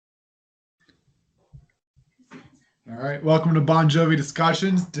All right, welcome to Bon Jovi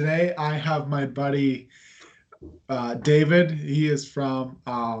Discussions. Today I have my buddy David. He is from,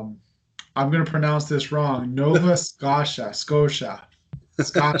 I'm going to pronounce this wrong, Nova Scotia. Scotia.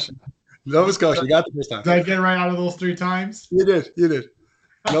 Nova Did Scotia. You got the first time. I get it right out of those three times? You did. You did.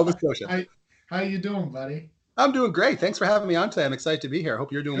 Nova Scotia. How you doing, buddy? I'm doing great. Thanks for having me on today. I'm excited to be here. Hope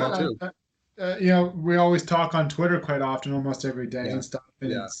you're doing well too. We always talk on Twitter quite often, almost every day and stuff.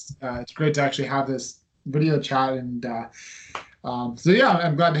 And it's great to actually have this video chat. And I'm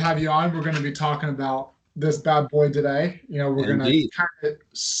glad to have you on. We're going to be talking about this bad boy today. We're going to kind of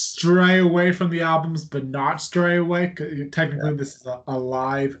stray away from the albums, but not stray away. Technically, this is a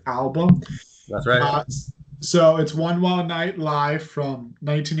live album. That's right. So it's One Wild Night live from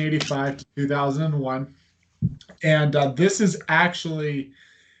 1985 to 2001. And this is actually,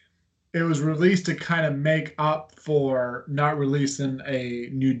 it was released to kind of make up for not releasing a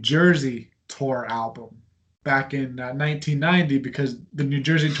New Jersey tour album back in 1990, because the New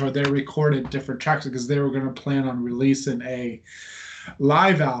Jersey tour, they recorded different tracks because they were going to plan on releasing a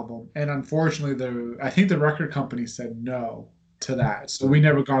live album. And unfortunately, I think the record company said no to that. So we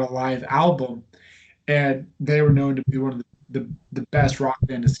never got a live album. And they were known to be one of the best rock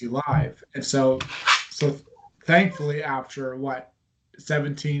band to see live. And so thankfully, after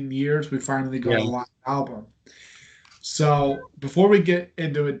 17 years, we finally got a live album. So before we get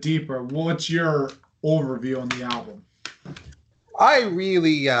into it deeper, what's your overview on the album? I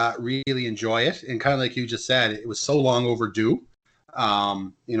really enjoy it, and kind of like you just said, it was so long overdue.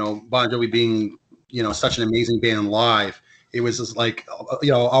 Bon Jovi being such an amazing band live, it was just like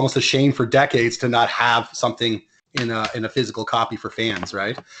almost a shame for decades to not have something in a physical copy for fans,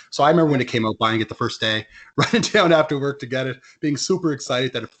 right? So I remember when it came out, buying it the first day, running down after work to get it, being super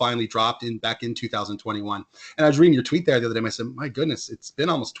excited that it finally dropped back in 2021. And I was reading your tweet there the other day, and I said, my goodness, it's been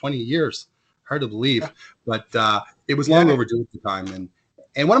almost 20 years. Hard to believe, but it was long overdue at the time,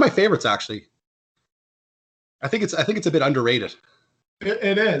 and one of my favorites, actually. I think it's a bit underrated.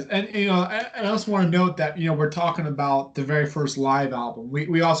 It is, and I also want to note that we're talking about the very first live album.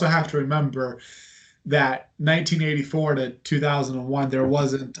 We also have to remember that 1984 to 2001, there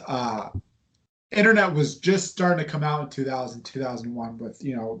wasn't internet was just starting to come out in 2001 with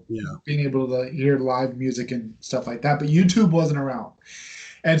being able to hear live music and stuff like that, but YouTube wasn't around,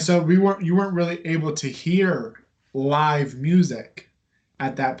 and so you weren't really able to hear live music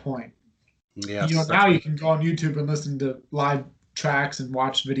at that point. Now you can go on YouTube and listen to live tracks and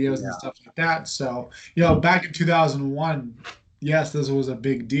watch videos and stuff like that. So back in 2001, yes, this was a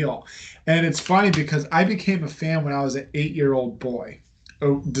big deal. And it's funny because I became a fan when I was an 8-year-old boy,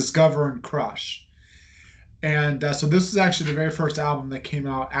 discovering Crush. And so this is actually the very first album that came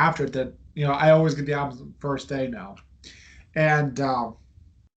out after that. I always get the albums the first day now. And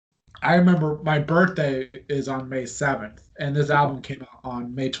I remember my birthday is on May 7th, and this album came out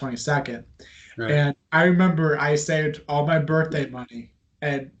on May 22nd. Right. And I remember I saved all my birthday money,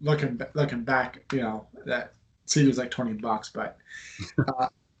 and looking back, that CD was like $20, but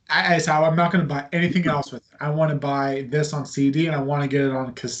I said I'm not going to buy anything else with it. I want to buy this on CD, and I want to get it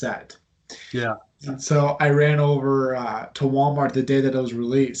on cassette. Yeah. And so I ran over to Walmart the day that it was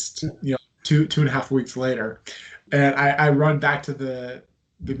released. Two and a half weeks later, and I run back to the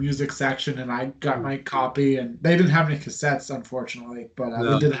music section, and I got my copy, and they didn't have any cassettes, unfortunately, but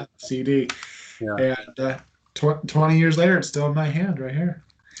they did have a CD. Yeah. And 20 years later, it's still in my hand right here.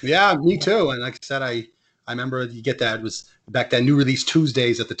 Yeah, me too. And like I said, I remember you get that. It was back then, new release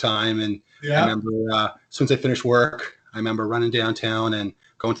Tuesdays at the time. And I remember as soon as I finished work, I remember running downtown and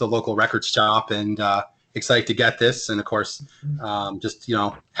going to the local record shop and excited to get this. And of course, just,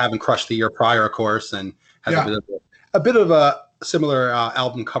 having Crushed the year prior, of course, and has a bit of a similar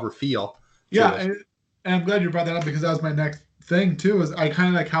album cover feel. Yeah. And I'm glad you brought that up, because that was my next thing too, is I kind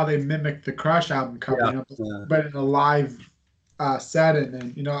of like how they mimicked the Crush album cover, but in a live setting.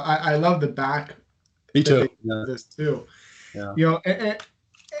 And I love the back. Me too. This too. Yeah.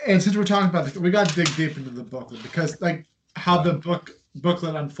 And since we're talking about this, we got to dig deep into the booklet, because like how the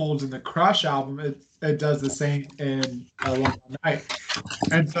booklet unfolds in the Crush album, it does the same in A Long Night.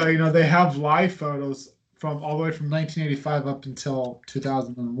 And so they have live photos from all the way from 1985 up until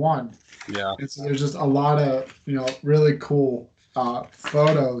 2001. Yeah. And so there's just a lot of, really cool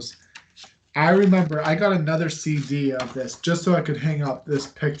photos. I remember I got another CD of this just so I could hang up this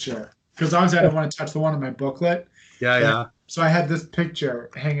picture, because obviously I didn't want to touch the one in my booklet. Yeah. So I had this picture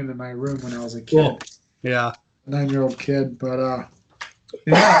hanging in my room when I was a kid. Cool. Yeah. 9-year-old kid. But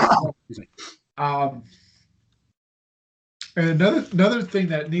and another thing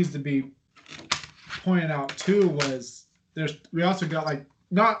that needs to be pointed out too was we also got like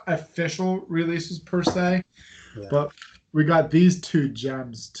not official releases per se, Yeah. But we got these two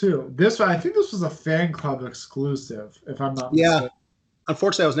gems too. This one, I think this was a fan club exclusive, if I'm not Yeah. mistaken.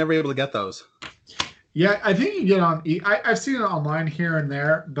 Unfortunately, I was never able to get those. Yeah, I think you get on. I've seen it online here and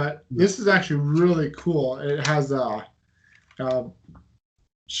there, but this is actually really cool. It has uh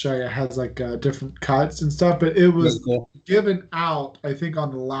show you, it has like different cuts and stuff. But it Very was cool. given out, I think,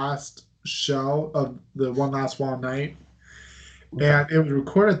 on the last show of the One Last Wild Night, Okay. and it was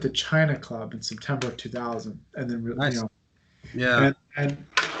recorded at the China Club in September of 2000, and then Nice. Yeah. and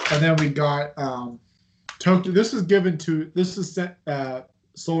then we got Tokyo. This was given to this was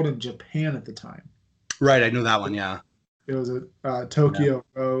sold in Japan at the time. Right. I knew that one. Yeah. It was a Tokyo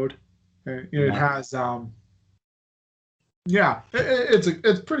Road. And, it Yeah. has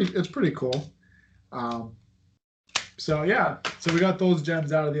it's pretty cool. So yeah, so we got those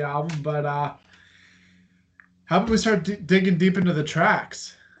gems out of the album, but how about we start digging deep into the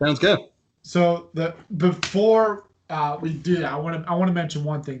tracks? Sounds good. So before we do that, I want to mention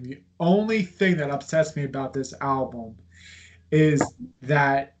one thing. The only thing that upsets me about this album is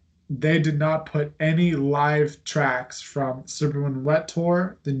that they did not put any live tracks from Superman Wet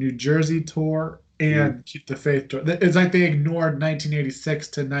Tour, the New Jersey tour, and Keep the Faith tour. It's like they ignored 1986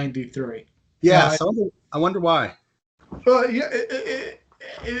 to 93. Yeah. I wonder why. Well, yeah,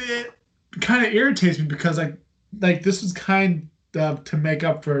 it kind of irritates me because like this was kind of to make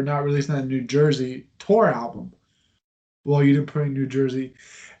up for not releasing that New Jersey tour album. Well, you didn't put in New Jersey,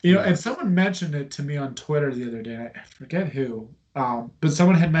 and someone mentioned it to me on Twitter the other day. I forget who, but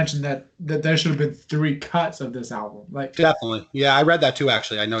someone had mentioned that there should have been 3 cuts of this album. Like, Definitely. Yeah. I read that too,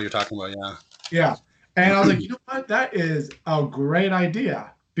 actually. I know what you're talking about. Yeah. yeah, and I was like, you know what, that is a great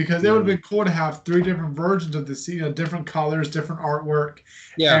idea. Because it would have been cool to have 3 different versions of this, different colors, different artwork,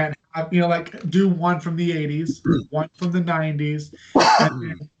 Yeah. and like do one from the '80s, one from the '90s, and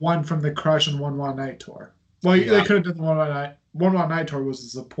then one from the Crush and One Wild Night tour. Well, they could have done the One Wild Night tour was to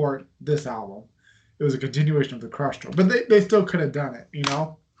support this album. It was a continuation of the Crush tour, but they still could have done it,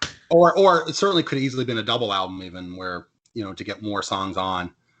 Or it certainly could have easily been a double album, even where to get more songs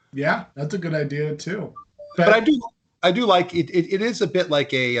on. Yeah, that's a good idea too. But I do like it. It is a bit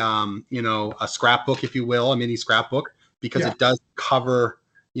like a a scrapbook, if you will, a mini scrapbook, because it does cover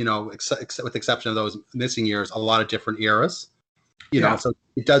with the exception of those missing years, a lot of different eras. So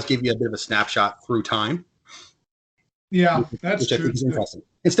it does give you a bit of a snapshot through time. Yeah, that's which true. I think is interesting.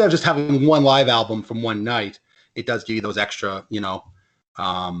 Instead of just having one live album from one night, it does give you those extra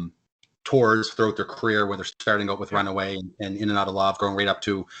tours throughout their career, where they're starting out with Runaway and In and Out of Love, going right up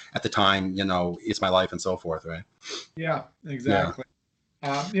to, at the time, It's My Life and so forth, right? Yeah, exactly.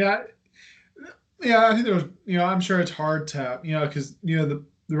 Yeah, I think there was, I'm sure it's hard to, because,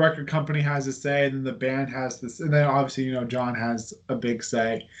 the record company has a say, and then the band has this, and then obviously, John has a big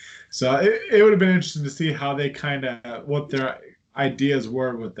say. So it would have been interesting to see how they what their ideas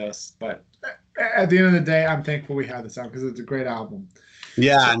were with this. But at the end of the day, I'm thankful we had this out because it's a great album.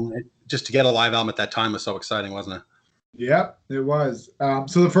 Yeah, and just to get a live album at that time was so exciting, wasn't it? Yep, it was.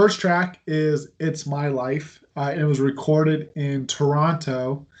 So the first track is It's My Life. It was recorded in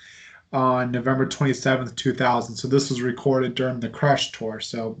Toronto on November 27th, 2000. So this was recorded during the Crush tour.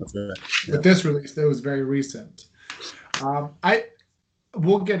 So with this release, it was very recent.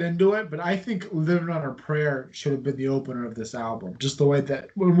 We'll get into it, but I think Living on a Prayer should have been the opener of this album, just the way that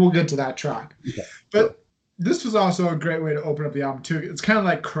we'll get to that track. Okay. But this was also a great way to open up the album too. It's kind of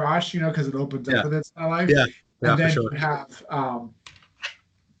like Crush, because it opens up with It's My Life. Yeah. And then you have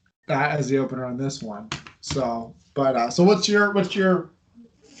that as the opener on this one. So, but so what's your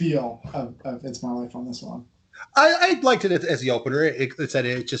feel of It's My Life on this one? I liked it as the opener. It said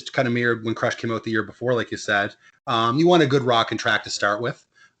it just kind of mirrored when Crush came out the year before, like you said. You want a good rockin' track to start with,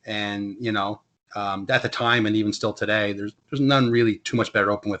 and at the time and even still today, there's none really too much better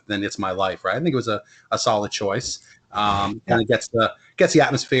to open with than It's My Life, right? I think it was a solid choice. Kind of gets the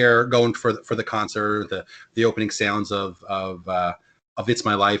atmosphere going for the concert. The opening sounds of It's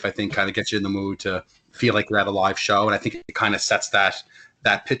My Life, I think, kind of gets you in the mood to feel like you're at a live show, and I think it kind of sets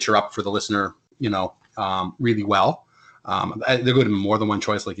that picture up for the listener, really well. There could have been more than one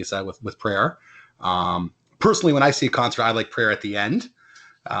choice, like you said, with Prayer. Personally, when I see a concert, I like Prayer at the end.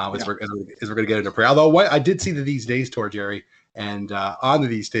 As we're going to get into Prayer. Although I did see the These Days tour, Jerry, and on the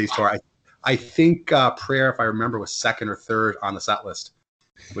These Days tour, I think Prayer, if I remember, was second or third on the set list,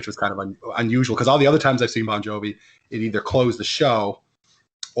 which was kind of unusual because all the other times I've seen Bon Jovi, it either closed the show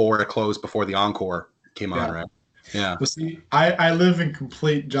or it closed before the encore came on, right? Yeah. Well, see, I live in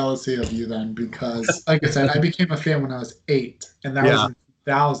complete jealousy of you then because, like I said, I became a fan when I was 8, and that was in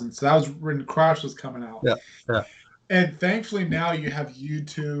 2000. So that was when Crush was coming out. Yeah. And thankfully now you have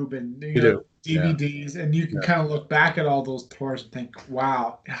YouTube and You do. Yeah. DVDs, and you can Yeah. kind of look back at all those tours and think,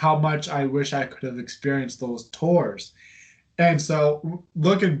 wow, how much I wish I could have experienced those tours. And so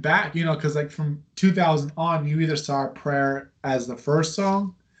looking back, because like from 2000 on, you either saw Prayer as the first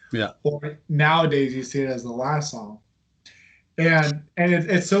song, Yeah. or nowadays you see it as the last song. And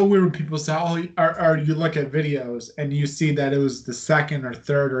it's so weird when people say, oh, or you look at videos and you see that it was the second or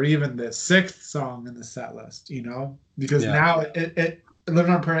third or even the sixth song in the set list, because Yeah. now it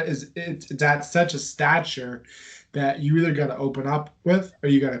Living on Prayer it's at such a stature that you either got to open up with or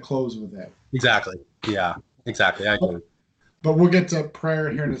you got to close with it. Exactly. Yeah. Exactly. I agree. But we'll get to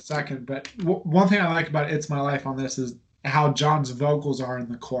Prayer here in a second. But one thing I like about It's My Life on this is how John's vocals are in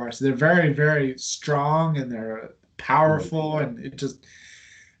the chorus. They're very, very strong and they're powerful, and it just,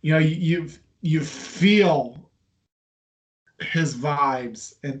 you feel his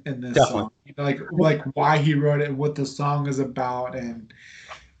vibes in this Definitely. song, like why he wrote it and what the song is about, and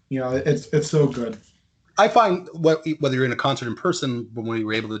it's so good. I find whether you're in a concert in person, when we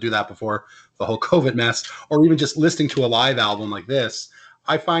were able to do that before the whole COVID mess, or even just listening to a live album like this,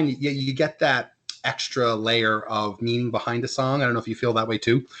 I find you get that extra layer of meaning behind a song. I don't know if you feel that way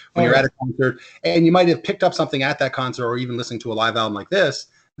too. When you're at a concert and you might have picked up something at that concert or even listening to a live album like this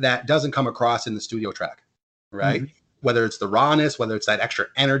that doesn't come across in the studio track, right? Mm-hmm. Whether it's the rawness, whether it's that extra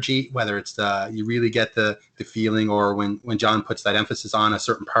energy, whether it's you really get the feeling, or when John puts that emphasis on a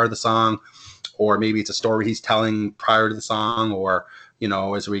certain part of the song, or maybe it's a story he's telling prior to the song, or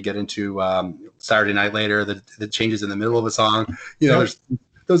as we get into Saturday Night Later, the changes in the middle of a song, there's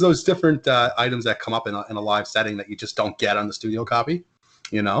those different items that come up in a live setting that you just don't get on the studio copy,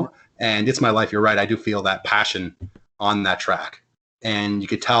 and It's My Life, you're right, I do feel that passion on that track, and you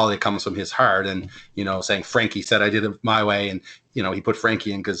could tell it comes from his heart, and saying Frankie said I did it my way, and he put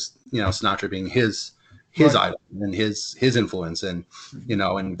Frankie in because Sinatra being his right. idol and his influence, and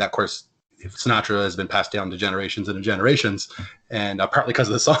and that, of course, Sinatra has been passed down to generations and generations, and partly because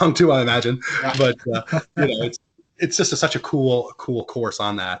of the song too, I imagine. Yeah. But it's just such a cool course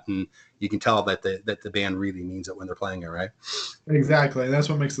on that, and you can tell that the band really means it when they're playing it, right? Exactly. That's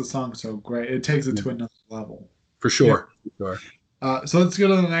what makes the song so great. It takes it to another level. For sure. Yeah. For sure. So let's go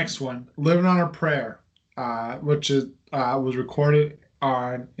to the next one, "Living on a Prayer," which was recorded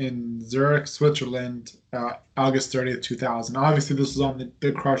in Zurich, Switzerland, August 30th, 2000. Obviously, this was on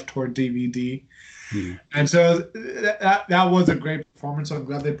the Crush Tour DVD. Mm-hmm. And so that was a great performance. I'm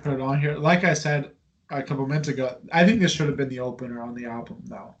glad they put it on here. Like I said a couple minutes ago, I think this should have been the opener on the album,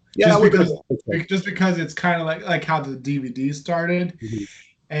 though. Yeah, just because it's kind of like how the DVD started, mm-hmm.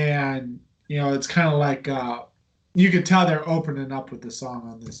 and it's kind of like you could tell they're opening up with the song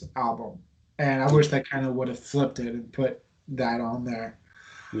on this album, and I wish they kind of would have flipped it and put that on there.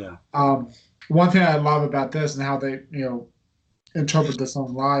 Yeah. One thing I love about this and how they interpret the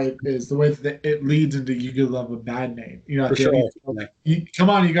song live is the way that it leads into "You Could Love a Bad Name." For sure. Come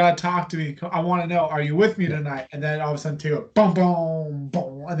on, you gotta talk to me. I want to know, are you with me tonight? And then all of a sudden, take a boom, boom,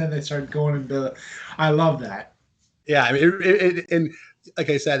 boom, and then they start going into. I love that. Yeah, I mean, and like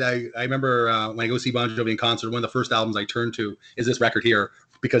I said, I remember when I go see Bon Jovi in concert, one of the first albums I turn to is this record here,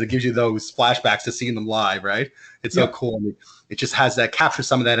 because it gives you those flashbacks to seeing them live, right? It's so cool. I mean, it just captures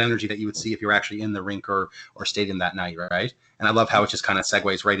some of that energy that you would see if you're actually in the rink or stadium that night, right? And I love how it just kind of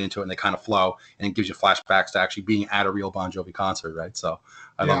segues right into it, and they kind of flow, and it gives you flashbacks to actually being at a real Bon Jovi concert, right? So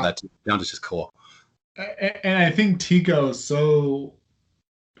I love that too. It's just cool. And I think Tico is so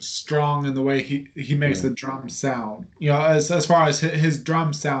strong in the way he makes the drum sound. As far as his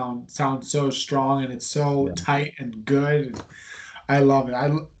drum sounds so strong, and it's so tight and good. I love it.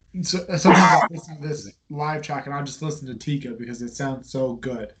 Sometimes I listen to this live track and I just listen to Tico because it sounds so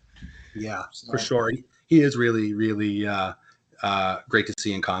good. Yeah, for sure. He is really, really great to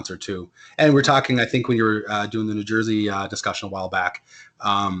see in concert too. And we're talking, I think when you were doing the New Jersey discussion a while back,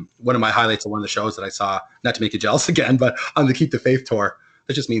 one of my highlights of one of the shows that I saw, not to make you jealous again, but on the Keep the Faith tour.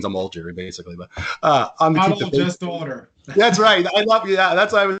 That just means I'm old, Jerry, basically. But on the not Keep the old, Faith, just older. That's right. I love you. Yeah,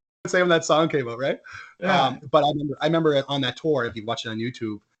 that's what I was saying when that song came out, right? Yeah. But I remember on that tour, if you watch it on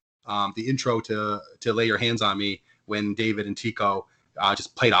YouTube, the intro to Lay Your Hands on Me, when David and Tico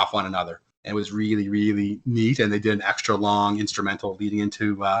just played off one another. And it was really, really neat. And they did an extra long instrumental leading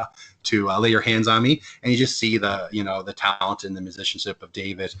into Lay Your Hands on Me. And you just see the talent and the musicianship of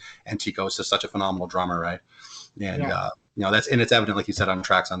David, and Tico is just such a phenomenal drummer, right? And it's evident, like you said, on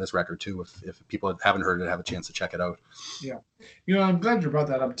tracks on this record too. If people haven't heard it, have a chance to check it out. Yeah, I'm glad you brought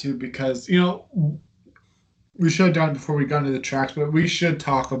that up too, because we should have done before we got into the tracks, but we should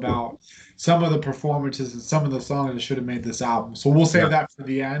talk about some of the performances and some of the songs that should have made this album. So we'll save that for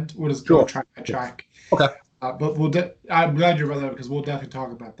the end. We'll just go track by track. Okay. But I'm glad you brought that up because we'll definitely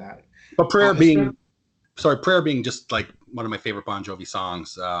talk about that. But Especially, prayer being just like one of my favorite Bon Jovi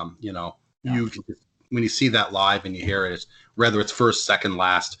songs. You know, yeah, you can, when you see that live and you hear it, whether it's first, second,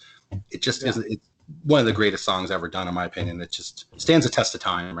 last, it just yeah. isn't. It's one of the greatest songs ever done, in my opinion. It just stands the test of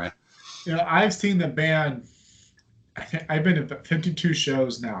time, right? I've seen the band. I've been to 52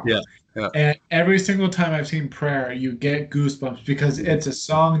 shows now. Yeah, yeah, And every single time I've seen Prayer, you get goosebumps because it's a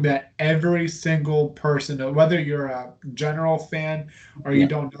song that every single person, whether you're a general fan or you yeah,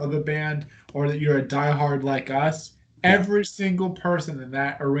 don't know the band or that you're a diehard like us, yeah. every single person in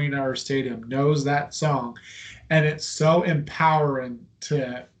that arena or stadium knows that song. And it's so empowering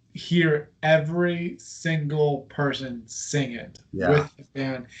to hear every single person sing it Yeah. with the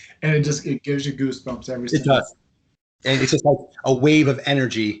band. And it gives you goosebumps every It single. does, and it's just like a wave of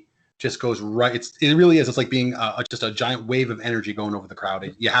energy just goes right. It really is. It's like being just a giant wave of energy going over the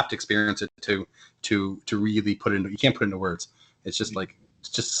crowd. You have to experience it to really put it into. You can't put it into words. It's just like it's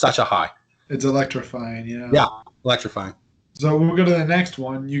just such a high. It's electrifying, Yeah, electrifying. So we'll go to the next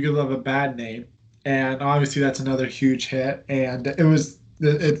one. You Could Love a Bad Name, and obviously that's another huge hit. And it's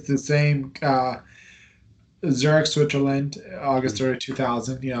the same Zurich, Switzerland, August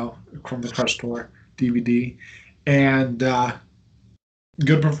 2000. From the Crush Tour DVD, and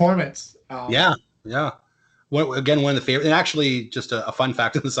good performance. Yeah, yeah. Again, one of the favorite, and actually, just a fun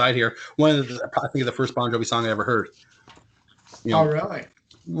fact on the side here. I think the first Bon Jovi song I ever heard. You Oh, know, really?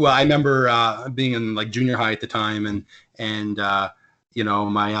 well, I remember being in like junior high at the time, and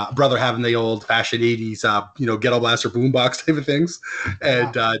my brother having the old fashioned '80s ghetto blaster boombox type of things,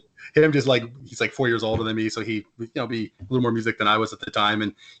 and him just like he's like 4 years older than me, so he be a little more music than I was at the time,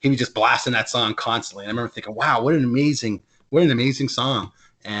 and he was just blasting that song constantly. And I remember thinking, wow, what an amazing song.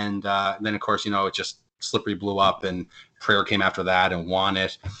 And then of course it just Slippery blew up, and Prayer came after that and won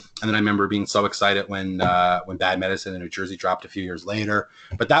it. And then I remember being so excited when Bad Medicine in New Jersey dropped a few years later.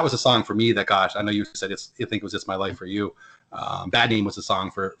 But that was a song for me that got. I know you said you think it was It's My Life for You. Bad Name was a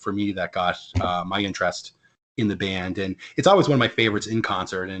song for me that got my interest in the band, and it's always one of my favorites in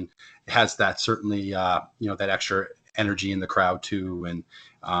concert, and it has that certainly that extra energy in the crowd too. And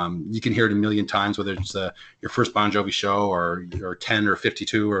you can hear it a million times, whether it's your first Bon Jovi show or 10 or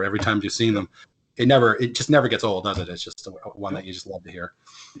 52 or every time you've seen them. It just never gets old, does it? It's just one that you just love to hear.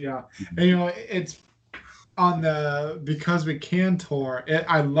 Yeah, and it's on the Because We Can tour.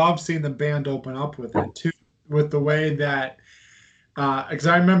 I love seeing the band open up with it too, with the way that because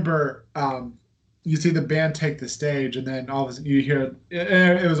I remember you see the band take the stage, and then all of a sudden you hear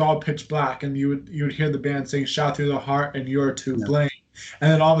it was all pitch black, and you would hear the band sing "Shot Through the Heart" and "You're to Blame,"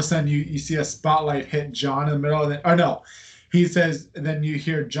 and then all of a sudden you see a spotlight hit John in the middle of it. Oh no, he says, and then you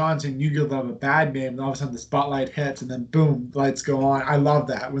hear John saying "You Could Love a Bad Name," and all of a sudden the spotlight hits, and then boom, lights go on. I love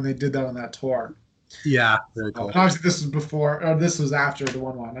that when they did that on that tour. Yeah, very cool. And obviously, this was before, or this was after the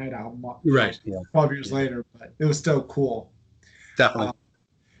One Wild Night album, Right. Yeah. 12 years later, but it was still cool. Definitely.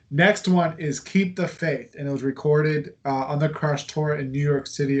 Next one is Keep the Faith, and it was recorded on the Crush Tour in New York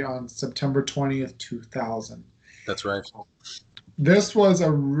City on September 20th, 2000. That's right. This was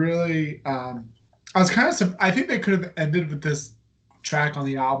a really, I was kind of, I think they could have ended with this track on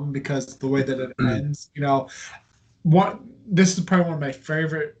the album because the way that it ends, this is probably one of my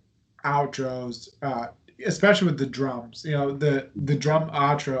favorite outros, especially with the drums. The drum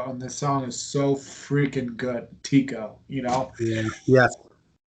outro on this song is so freaking good. Tico. Yeah. Yes.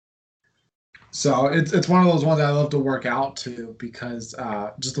 So it's one of those ones I love to work out to because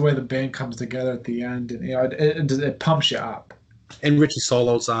just the way the band comes together at the end, and it pumps you up. And Richie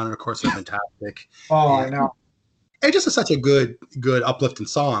solos on it, of course, are fantastic. Oh, I know. It just is such a good uplifting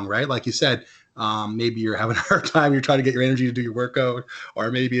song, right? Like you said, maybe you're having a hard time, you're trying to get your energy to do your workout, or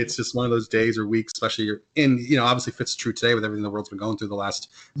maybe it's just one of those days or weeks, especially you're in, obviously fits true today with everything the world's been going through the last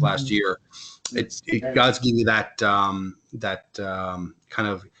year. It does give you that kind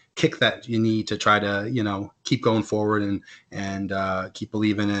of kick that you need to try to keep going forward and keep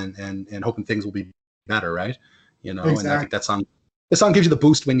believing and hoping things will be better, right? Exactly. And I think this song gives you the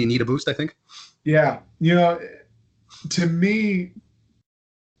boost when you need a boost, I think. Yeah, to me,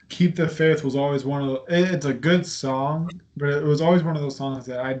 Keep the Faith was always it's a good song, but it was always one of those songs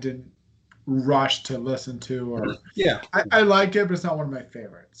that I didn't rush to listen to, or I like it, but it's not one of my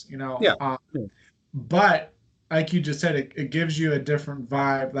favorites, but like you just said, it gives you a different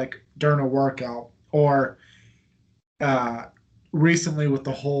vibe, like during a workout, or recently with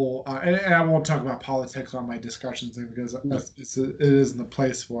the whole, and I won't talk about politics on my discussions because it isn't the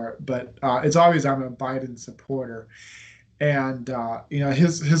place for it, but it's always I'm a Biden supporter. And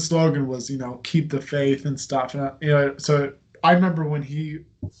his slogan was keep the faith and stuff. And so I remember when he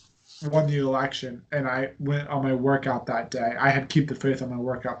won the election, and I went on my workout that day. I had Keep the Faith on my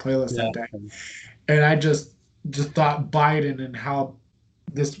workout playlist Yeah. that day, and I just thought Biden and how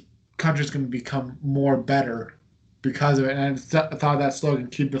this country's going to become more better because of it. And I thought that slogan,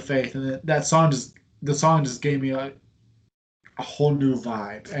 "Keep the Faith," and that song just the song just gave me a whole new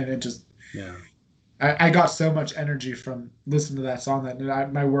vibe, and it just Yeah. I got so much energy from listening to that song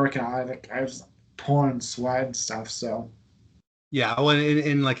that my workout I was pouring sweat and stuff. So Yeah, well,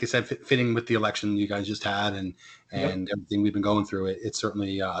 and like I said, fitting with the election you guys just had, yep. and everything we've been going through, it's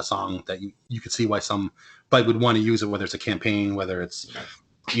certainly a song that you could see why somebody would want to use it, whether it's a campaign, whether it's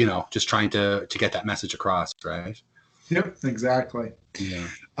just trying to get that message across, right? Yep, exactly.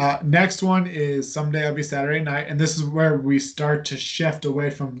 Yeah, Next one is Someday I'll Be Saturday Night, and this is where we start to shift away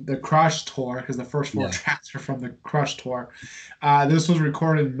from the Crush tour because the first four yeah, tracks are from the Crush tour. This was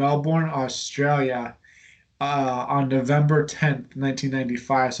recorded in Melbourne, Australia, on November 10th,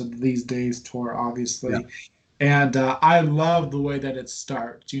 1995. So These Days tour, yeah. obviously. And I love the way that it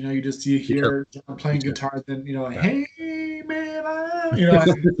starts. You Me too. hear John Me playing too. guitar, then Yeah. hey man,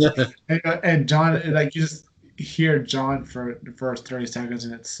 and John, like you just hear John for the first 30 seconds,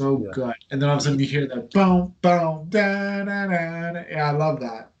 and it's so Yeah. good. And then all of a sudden you hear the boom, boom, da, da, da, da. Yeah, I love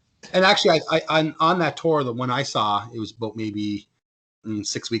that. And actually, on that tour, the one I saw, it was about maybe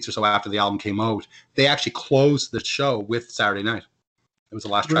 6 weeks or so after the album came out. They actually closed the show with Saturday Night. It was the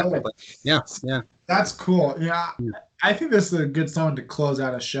last track they Really, played. Yeah, yeah. that's cool. Yeah, I think this is a good song to close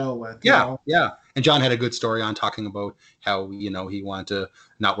out a show with. You Yeah, know, yeah. And John had a good story on talking about how he wanted to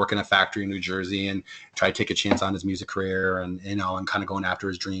not work in a factory in New Jersey and try to take a chance on his music career, and and kind of going after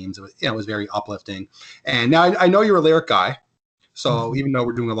his dreams. It was very uplifting. And now I know you're a lyric guy, so even though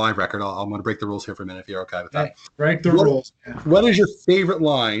we're doing a live record, I'm going to break the rules here for a minute if you're okay with that. hey, break the What rules. Yeah. What is your favorite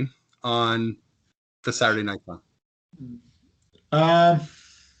line on the Saturday Night song? Um,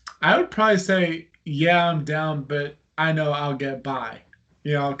 I would probably say, yeah, I'm down, but I know I'll get by.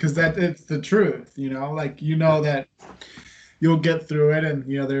 Because that it's the truth. Like that you'll get through it, and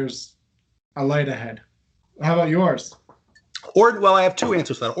there's a light ahead. How about yours? Or well, I have two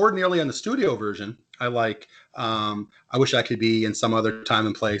answers to that. Ordinarily on the studio version, I like I wish I could be in some other time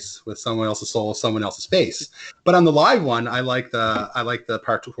and place with someone else's soul, someone else's face. But on the live one, I like the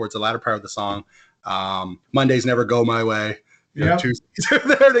part towards the latter part of the song. Mondays never go my way. Yep. Tuesdays are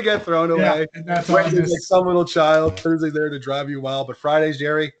there to get thrown Yeah, away. and that's on Wednesdays like this. some little child. Thursdays there to drive you wild. But Fridays,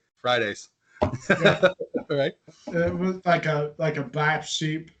 Jerry, Fridays. Yeah, All right. it was like a black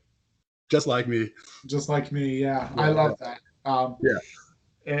sheep, Just like me. just like me. Yeah, I Yeah. love that.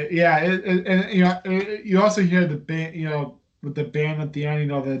 Yeah. Yeah, and you also hear the band, with the band at the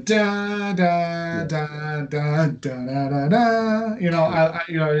end, the da da Yeah. da da da da da da.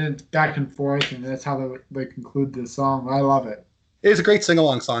 It's back and forth, and that's how they conclude the song. I love it. It's a great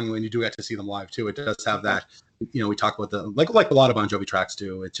sing-along song when you do get to see them live too. It does have that, we talk about the like a lot of Bon Jovi tracks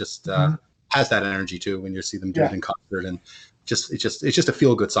do. It just has that energy too when you see them do it Yeah, in concert, and it's just a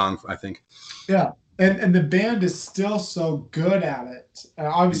feel-good song, I think. yeah, and the band is still so good at it.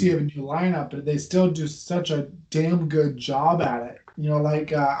 Obviously, you have a new lineup, but they still do such a damn good job at it.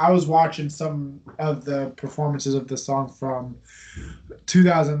 Like I was watching some of the performances of the song from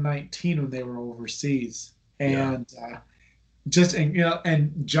 2019 when they were overseas, Yeah, and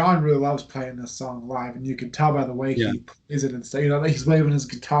and John really loves playing this song live, and you can tell by the way yeah, he plays it and stuff. Like he's waving his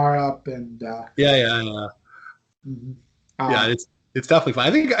guitar up, and yeah. mhm. Yeah, um, it's definitely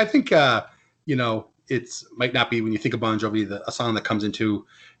fun. It's might not be when you think of Bon Jovi a song that comes into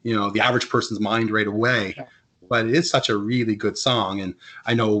the average person's mind right away, yeah, but it is such a really good song. And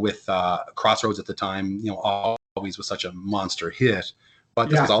I know with Crossroads at the time, always was such a monster hit, but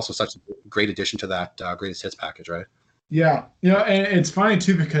this was yeah, also such a great addition to that greatest hits package, right? yeah. And it's funny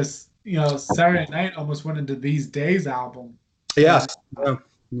too because Saturday Night almost went into These Days album, Yes. and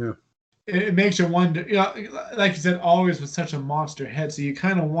Yeah. Yeah. it makes you wonder. Like you said, always was such a monster hit, so you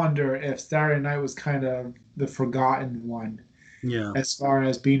kind of wonder if Saturday Night was kind of the forgotten one Yeah. as far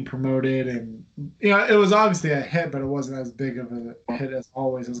as being promoted, and it was obviously a hit, but it wasn't as big of a hit as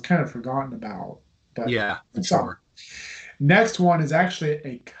Always. It was kind of forgotten about, but Yeah, for good song. sure. Next one is actually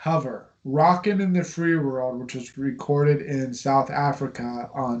a cover, "Rockin' in the Free World," which was recorded in South Africa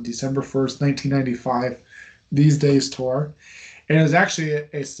on December 1st, 1995, These Days tour. And it was actually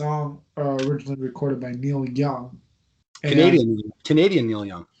a song originally recorded by Neil Young and Canadian Neil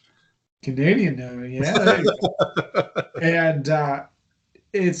Young. Canadian Neil. Yeah, there you go. And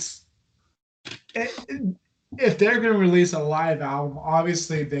it's if they're going to release a live album,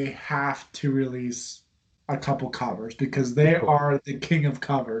 obviously they have to release a couple covers because they are the king of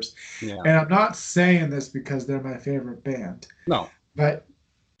covers. Yeah. And I'm not saying this because they're my favorite band, No. but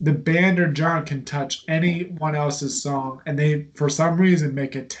the band or John can touch anyone else's song, and they, for some reason,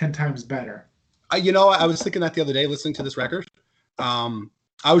 make it 10 times better. I was thinking that the other day listening to this record.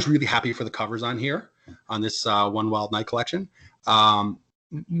 I was really happy for the covers on here on this One Wild Night collection.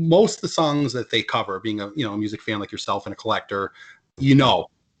 Most of the songs that they cover, being a music fan like yourself and a collector,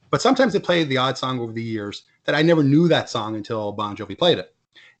 but sometimes they play the odd song over the years that I never knew that song until Bon Jovi played it.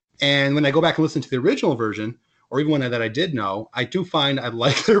 And when I go back and listen to the original version, or even one that I did know, I do find I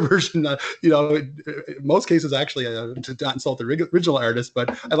like their version. In most cases, actually, to not insult the original artist,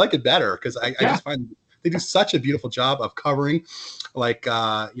 but I like it better because I just find they do such a beautiful job of covering. Like,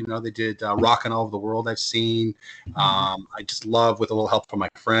 they did Rockin' All Over the World, I've seen. I just love With a Little Help from My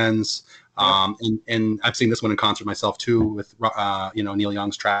Friends. And I've seen this one in concert myself, too, with, Neil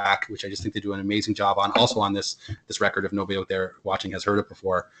Young's track, which I just think they do an amazing job on. Also on this record, if nobody out there watching has heard it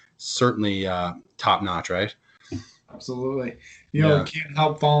before, certainly top notch, right? Absolutely. Can't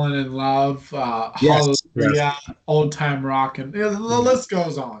Help Falling in Love, Hallelujah, Old Time Rockin'. The list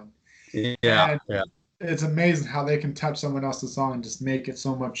goes on. Yeah. It's amazing how they can touch someone else's song and just make it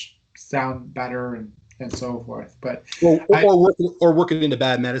so much sound better and so forth. But or work it into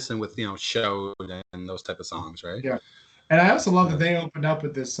Bad Medicine with Show and those type of songs, right? Yeah. And I also love that they opened up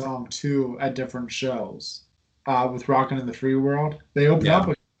with this song too at different shows. With Rockin' in the Free World. They opened up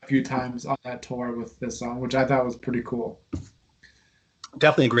a few times on that tour with this song, which I thought was pretty cool.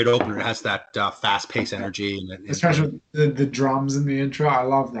 Definitely a great opener. It has that fast-paced energy, especially the drums in the intro. I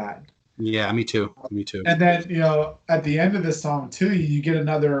love that. Yeah, me too. And then at the end of this song too, you get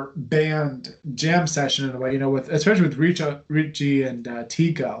another band jam session in a way. Especially with Richie and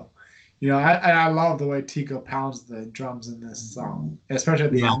Tico. I love the way Tico pounds the drums in this song, especially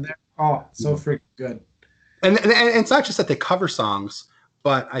at the end there. Oh, so freaking good. And it's not just that they cover songs,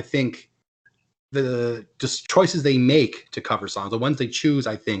 but I think the just choices they make to cover songs, the ones they choose,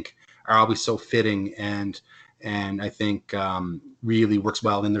 I think, are always so fitting and I think really works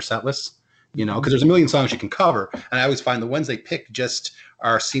well in their set lists. Because there's a million songs you can cover, and I always find the ones they pick just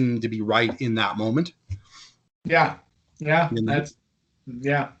seem to be right in that moment. Yeah.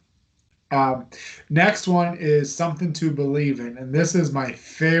 Next one is Something to Believe In, and this is my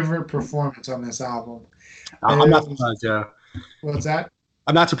favorite performance on this album. I'm not surprised. Yeah. What's that?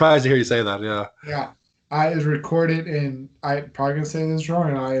 I'm not surprised to hear you say that. Yeah. Yeah. It was recorded in, I'm probably going to say this wrong,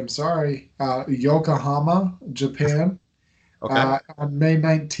 and I am sorry, Yokohama, Japan, okay. On May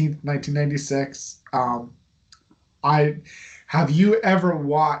 19th, 1996. Have you ever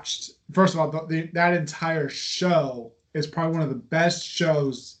watched, first of all, that entire show is probably one of the best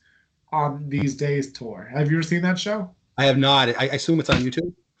shows on These Days tour. Have you ever seen that show? I have not. I assume it's on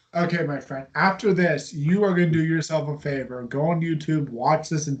YouTube. Okay, my friend. After this, you are going to do yourself a favor. Go on YouTube, watch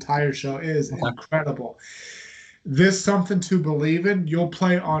this entire show. It is incredible. This Something to Believe In, you'll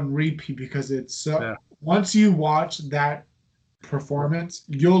play on repeat because it's so. Yeah. Once you watch that performance,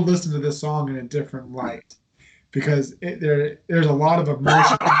 you'll listen to this song in a different light because there's a lot of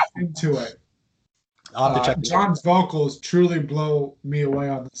emotion into it. I'll have to check John's vocals truly blow me away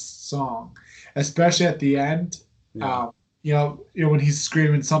on this song, especially at the end. Yeah. When he's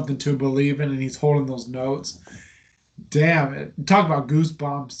screaming Something to Believe In and he's holding those notes. Damn, talk about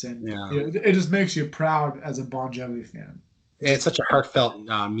goosebumps, and it just makes you proud as a Bon Jovi fan. It's such a heartfelt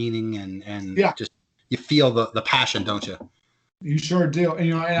meaning, and just you feel the passion, don't you? You sure do.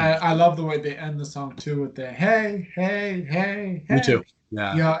 And I love the way they end the song too with the hey, hey, hey, hey. Me too.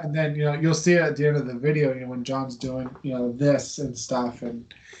 Yeah. And then you'll see it at the end of the video, when John's doing this and stuff,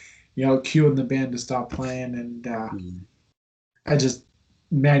 and cueing the band to stop playing, and I just,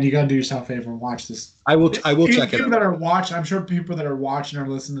 man, you gotta do yourself a favor and watch this. I will check it out. People that are watching, I'm sure people that are watching or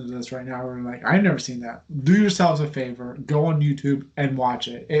listening to this right now are like, I've never seen that. Do yourselves a favor, go on YouTube and watch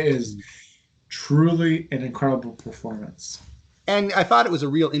it. It is truly an incredible performance. And I thought it was a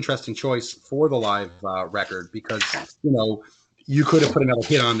real interesting choice for the live record because, you could have put another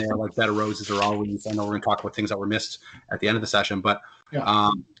hit on there like Bed of Roses or Always. I know we're going to talk about things that were missed at the end of the session, but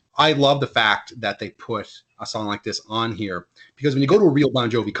I love the fact that they put a song like this on here because when you go to a real Bon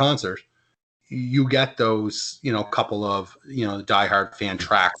Jovi concert, you get those, couple of, diehard fan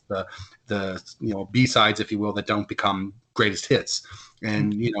tracks, the B-sides, if you will, that don't become greatest hits.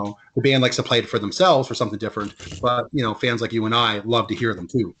 And, the band likes to play it for themselves for something different, but, fans like you and I love to hear them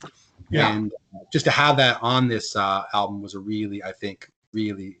too. Yeah. And just to have that on this album was a really, I think,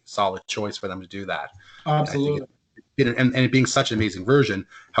 really solid choice for them to do that. Absolutely. And it being such an amazing version,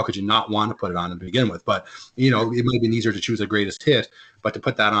 how could you not want to put it on to begin with? But, it might have been easier to choose a greatest hit, but to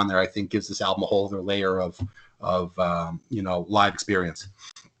put that on there, I think gives this album a whole other layer of live experience.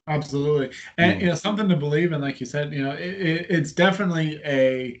 Absolutely. And something to believe in, like you said, it's definitely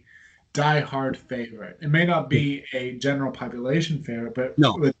a die-hard favorite. It may not be a general population favorite, but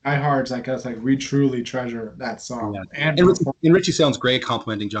No, with diehards like us, like we truly treasure that yeah, song and and Richie, perform. and Richie sounds great,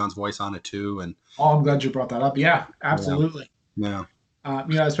 complimenting John's voice on it too, and Oh, I'm glad you brought that up. Yeah, yeah, absolutely. yeah,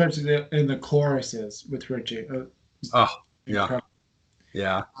 Especially in the choruses with Richie. oh yeah, Incredible.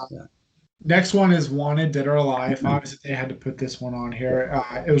 yeah, yeah, Next one is Wanted, Dead or Alive. Obviously, they had to put this one on here.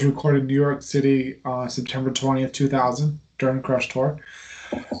 It was recorded in New York City on September 20th, 2000, during Crush Tour.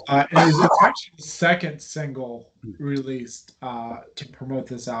 It's actually the second single released to promote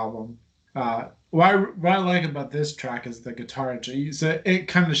this album. What I like about this track is the guitar entry. So it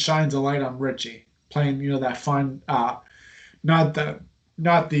kind of shines a light on Richie playing, that fun,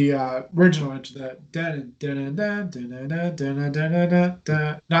 not the original intro, the dun, dun, dun, dun, dun, dun, dun, dun, dun, dun,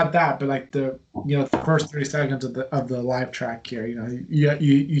 dun. Not that, but like the first 3 seconds of the live track here.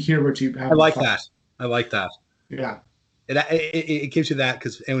 You hear Richie I having like fun. that. I like that. Yeah, It gives you that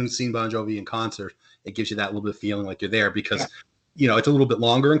because anyone's seen Bon Jovi in concert, it gives you that little bit of feeling like you're there because, yeah, it's a little bit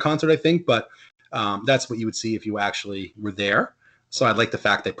longer in concert, I think, but that's what you would see if you actually were there. So I like the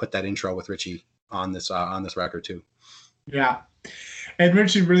fact they put that intro with Richie on this record too. yeah. And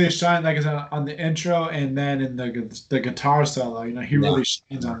Richie really shined, like I said, on the intro and then in the guitar solo. He Yeah. really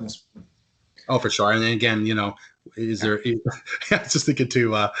shines on this one. Oh, for sure. And then again, is there? I was just thinking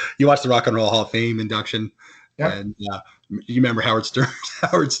too. You watched the Rock and Roll Hall of Fame induction, Yep. and you remember Howard Stern,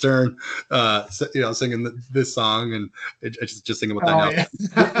 Howard Stern, singing this song, and just thinking about that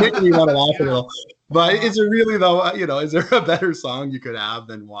Oh, now, yeah. making me want to laugh a Yeah. little. But is there really though? Is there a better song you could have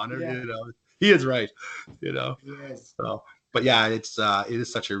than "Wanted"? Yeah. He is right. You know. Yes. So, but yeah, it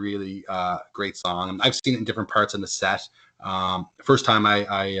is such a really great song. I've seen it in different parts in the set. First time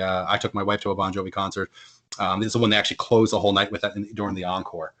I took my wife to a Bon Jovi concert. This is the one they actually closed the whole night with during the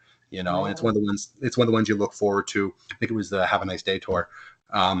encore. And it's one of the ones. It's one of the ones you look forward to. I think it was the Have a Nice Day tour,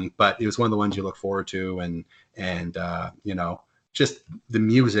 but it was one of the ones you look forward to, and just the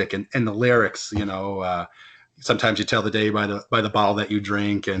music and the lyrics. Sometimes you tell the day by the bottle that you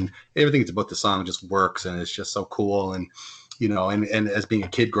drink, and everything about the song just works, and it's just so cool. And and as being a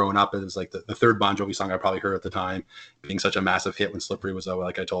kid growing up, it was like the third Bon Jovi song I probably heard at the time, being such a massive hit when Slippery was over,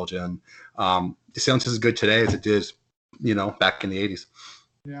 like I told you. And it sounds just as good today as it did, back in the 80s.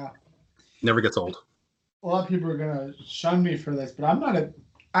 Yeah. Never gets old. A lot of people are gonna shun me for this, but I'm not a.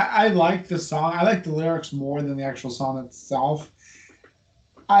 I like the song. I like the lyrics more than the actual song itself.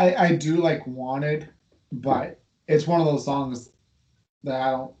 I do like Wanted, but it's one of those songs that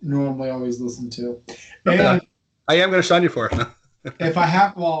I don't normally always listen to. Okay. And I am going to shine you for it. if I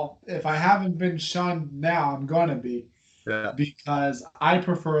haven't been shunned now, I'm gonna be, Yeah. because I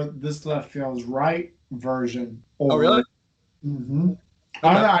prefer This Left Feels Right version Oh, over. really? Mm-hmm.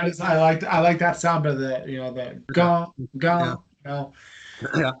 I don't know. I like that sound better. That gong Yeah. gong.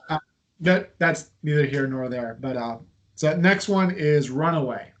 Yeah. That's neither here nor there. But so next one is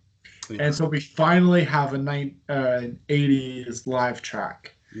Runaway, and so we finally have an 80s live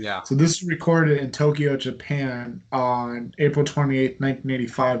track. Yeah. So this was recorded in Tokyo, Japan on April 28th,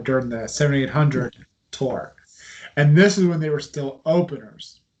 1985 during the 7800 tour. And this is when they were still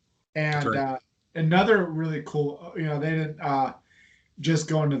openers. And Right. Another really cool, they didn't just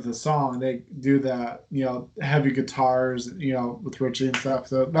go into the song. They do the, heavy guitars, with Richie and stuff.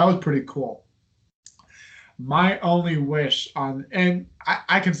 So that was pretty cool. My only wish and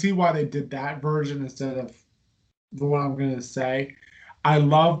I can see why they did that version instead of the one I'm going to say. I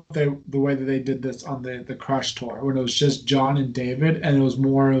love the way that they did this on the Crush tour when it was just John and David and it was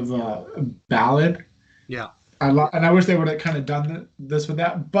more of a ballad. Yeah. And I wish they would have kind of done this with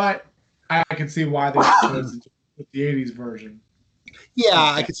that, but I can see why they chose the 80s version. Yeah,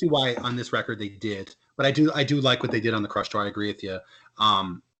 I can see why on this record they did, but I do like what they did on the Crush tour. I agree with you.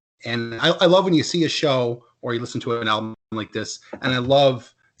 And I love when you see a show or you listen to an album like this, and I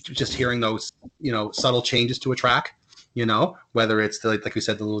love just hearing those subtle changes to a track. Whether it's like we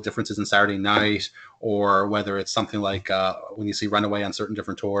said, the little differences in Saturday Night, or whether it's something like when you see Runaway on certain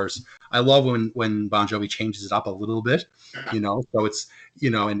different tours. I love when Bon Jovi changes it up a little bit, so it's,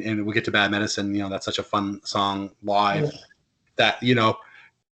 and we get to Bad Medicine, that's such a fun song live that,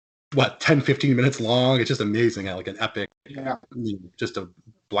 10, 15 minutes long. It's just amazing, like an epic, just a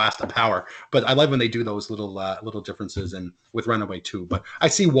blast of power. But I love when they do those little differences, and with Runaway too. But I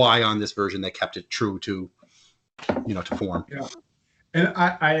see why on this version they kept it true to to form. Yeah. And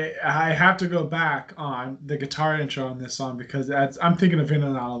I have to go back on the guitar intro on this song because I'm thinking of In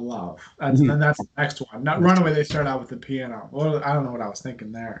and Out of Love. And that's the next one. Not Runaway, they start out with the piano. Well, I don't know what I was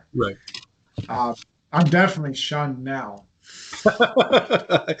thinking there. Right. I'm definitely shunned now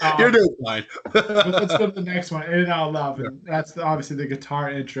You're doing fine. But let's go to the next one, In and Out of Love, and that's obviously the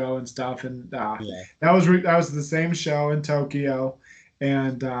guitar intro and stuff. And Yeah. that was the same show in Tokyo,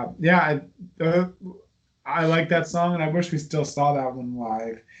 and I like that song, and I wish we still saw that one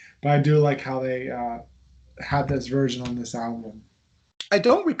live. But I do like how they had this version on this album. I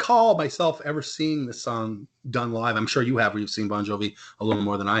don't recall myself ever seeing this song done live. I'm sure you have, where you've seen Bon Jovi a little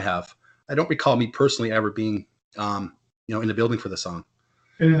more than I have. I don't recall me personally ever being, in the building for the song.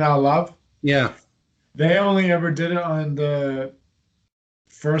 In and Out of Love. Yeah. They only ever did it on the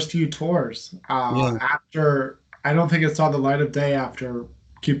first few tours. After, I don't think it saw the light of day after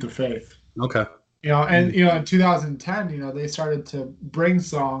Keep the Faith. Okay. And in 2010, they started to bring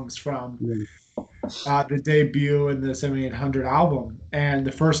songs from the debut and the 7800 album, and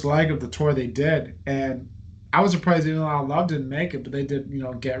the first leg of the tour they did. And I was surprised even though I Love didn't make it, but they did,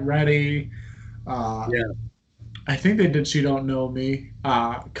 Get Ready. I think they did She Don't Know Me,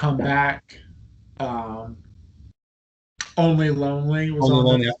 Come Back. Only Lonely was Only on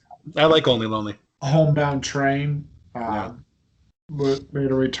Lonely. I like Only Lonely. Homebound Train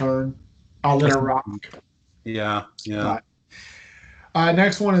made a return. I'll Let It Rock. Yeah.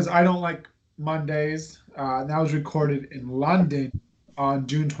 Next one is I Don't Like Mondays. And that was recorded in London on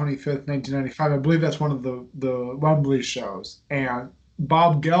June 25th, 1995. I believe that's one of the Wembley shows. And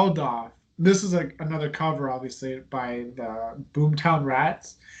Bob Geldof, this is another cover, obviously, by the Boomtown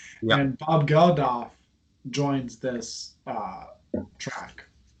Rats. Yeah. And Bob Geldof joins this track,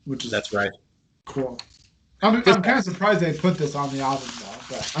 which is that's right. Cool. I'm kind of surprised they put this on the album, though,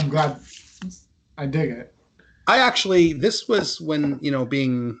 but I'm glad. I dig it. This was when,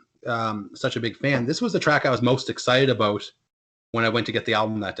 being such a big fan, this was the track I was most excited about when I went to get the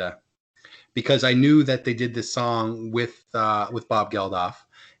album that day, because I knew that they did this song with Bob Geldof,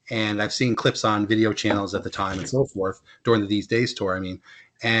 and I've seen clips on video channels at the time and so forth during the These Days tour. I mean,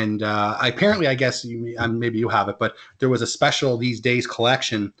 and apparently, I guess maybe you have it, but there was a special These Days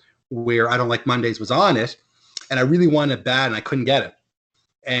collection where I Don't Like Mondays was on it, and I really wanted it bad, and I couldn't get it,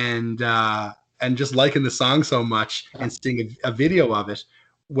 and just liking the song so much and seeing a video of it.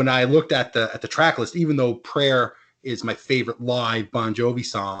 When I looked at the track list, even though Prayer is my favorite live Bon Jovi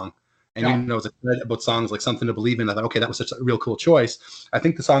song, and it's about songs like Something to Believe In, I thought, okay, that was such a real cool choice. I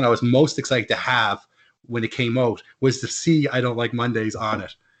think the song I was most excited to have when it came out was to see I Don't Like Mondays on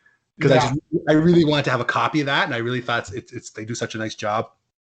it, because I really wanted to have a copy of that, and I really thought they do such a nice job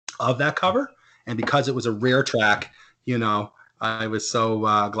of that cover, and because it was a rare track, I was so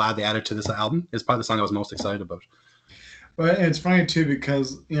glad they added to this album. It's probably the song I was most excited about. But it's funny too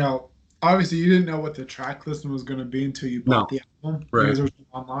because obviously you didn't know what the track listing was going to be until you bought the album, right? Because it was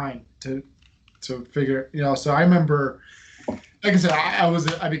online to figure. So I remember, like I said,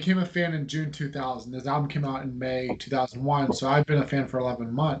 I became a fan in June 2000. This album came out in May 2001, so I've been a fan for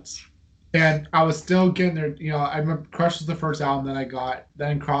 11 months, and I was still getting there. I remember Crush was the first album that I got,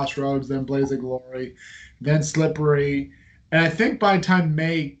 then Crossroads, then Blaze of Glory, then Slippery, and I think by the time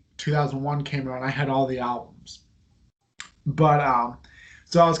May 2001 came around, I had all the albums. But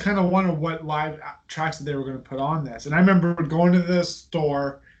so I was kind of wondering what live tracks that they were going to put on this. And I remember going to the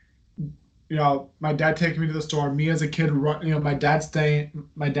store, my dad taking me to the store, me as a kid, my dad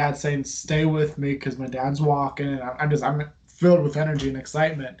saying, stay with me because my dad's walking. And I'm filled with energy and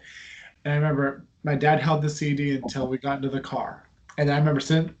excitement. And I remember my dad held the CD until we got into the car. And I remember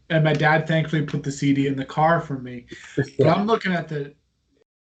and my dad thankfully put the CD in the car for me. But I'm looking at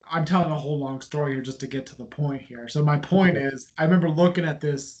I'm telling a whole long story here just to get to the point here. So my point is, I remember looking at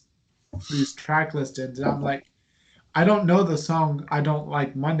these track listings, and I'm like, I don't know the song I Don't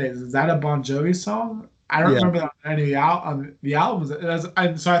Like Mondays. Is that a Bon Jovi song? I don't remember that on any of the albums. So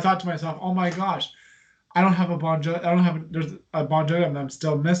I thought to myself, oh my gosh, I don't have a Bon Jovi. There's a Bon Jovi album I'm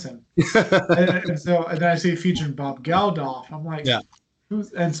still missing. and then I see it featuring Bob Geldof. I'm like,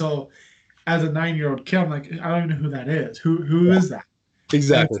 who's? And so as a 9-year-old kid, I'm like, I don't even know who that is. Who is that?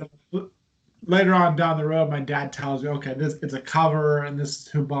 Exactly. So later on down the road, my dad tells me, okay, it's a cover, and this is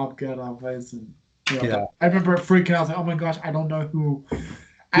who Bob Geldof is. And I remember freaking out. I was like, oh my gosh, I don't know who.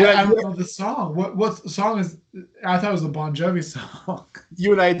 I don't know the song. What song is? I thought it was a Bon Jovi song.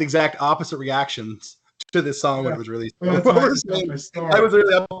 You and I had the exact opposite reactions to this song when it was released. Well, I was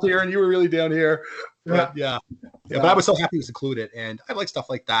really up here, and you were really down here. But but I was so happy it was included, and I like stuff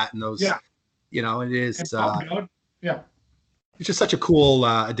like that. And those, it is. It's just such a cool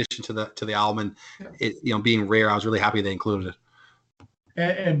addition to the album, and it, being rare, I was really happy they included it.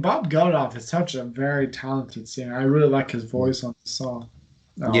 And Bob Geldof is such a very talented singer. I really like his voice on the song.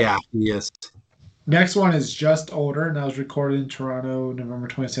 Yeah, he is. Next one is Just Older, and that was recorded in Toronto, November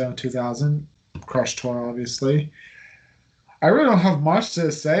 27, 2000. Crush tour, obviously. I really don't have much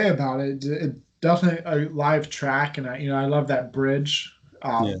to say about it. It definitely a live track, and I love that bridge.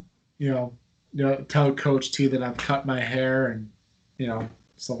 Yeah. You know, tell Coach T that I've cut my hair and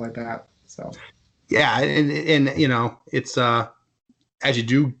stuff like that. So Yeah, and it's as you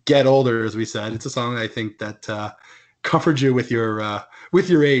do get older, as we said, it's a song I think that comforts you with your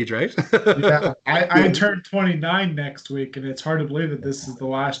age, right? yeah, I turned 29 next week, and it's hard to believe that this is the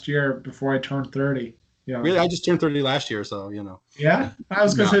last year before I turn 30. Really, I just turned 30 last year, so Yeah, I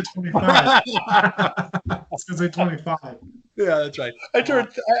was gonna No. say 25. I was gonna say 25. Yeah, that's right.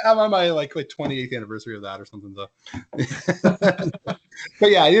 I'm on my like 28th anniversary of that or something. So,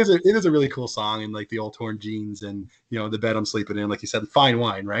 but yeah, it is a really cool song, and like the old torn jeans and the bed I'm sleeping in, like you said, fine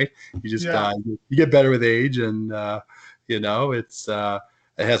wine, right? You just Yeah. you get better with age, and it's it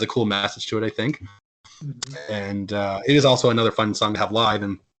has a cool message to it, I think, Mhm. and it is also another fun song to have live,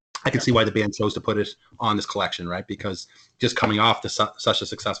 and I can Yeah. see why the band chose to put it on this collection, right? Because just coming off such a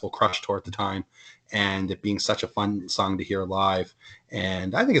successful Crush tour at the time, and it being such a fun song to hear live,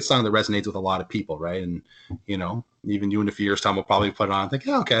 and I think it's a song that resonates with a lot of people, right? And even you in a few years' time will probably put it on and think,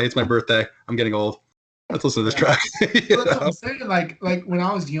 yeah, okay, it's my birthday, I'm getting old, let's listen to this Yeah. track. Well, that's what I'm saying. Like when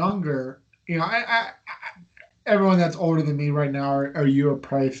I was younger, everyone that's older than me right now, or you are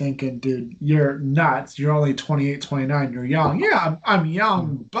probably thinking, dude, you're nuts. You're only 28, 29. You're young. Yeah, I'm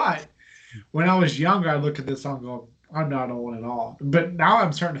young, but when I was younger, I look at this song and go, I'm not old at all. But now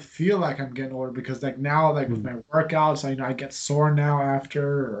I'm starting to feel like I'm getting older because like now, like with my workouts, I get sore now after,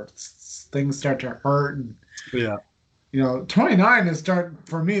 or things start to hurt, and Yeah. 29 is starting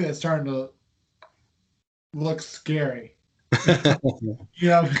for me. That's starting to look scary.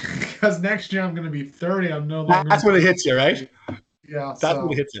 Because next year I'm going to be 30. I'm no longer. That's when it hits you, right? Yeah. That's when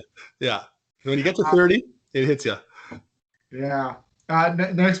it So hits you. Yeah. When you get to uh, 30, it hits you. yeah.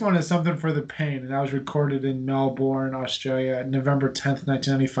 Next one is Something for the Pain, and that was recorded in Melbourne, Australia, November 10th,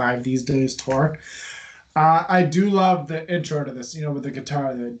 1995. These Days tour. I do love the intro to this, with the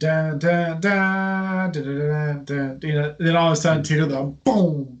guitar, the dun dun dun dun dun dun, dun, then all of a sudden, Tito, the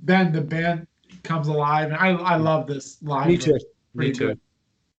boom, then the band comes alive, and I love this live Me too. version. Me Pretty good. too.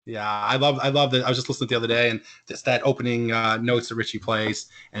 Yeah, I love that. I was just listening the other day, and just that opening notes that Richie plays,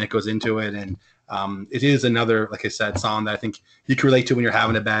 and it goes into it, and it is another, like I said, song that I think you can relate to when you're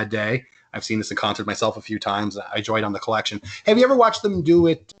having a bad day. I've seen this in concert myself a few times. I enjoyed it on the collection. Have you ever watched them do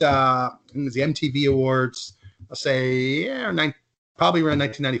it? It was the MTV Awards, I'll say, probably around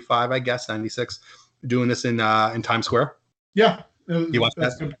 1995, I guess, 96, doing this in Times Square. Yeah, You watched that?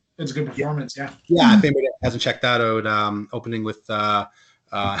 that's good. It's a good performance. Yeah. Yeah, if anybody hasn't checked that out, opening with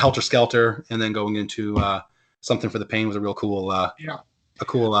Helter Skelter, and then going into Something for the Pain was a real cool,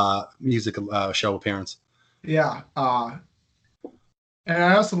 Yeah. music show appearance. Yeah. And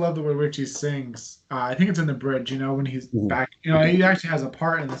I also love the way Richie sings. I think it's in the bridge, when he's back. He actually has a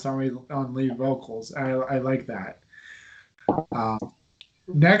part in the song on lead vocals. I like that. Uh,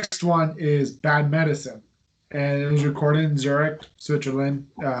 Next one is Bad Medicine. And it was recorded in Zurich, Switzerland,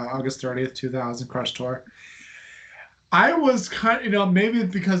 August 30th, 2000, Crush Tour. I was maybe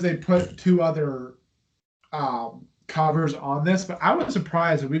it's because they put two other covers on this, but I was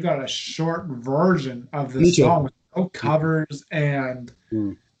surprised that we got a short version of Me this too. song with no covers and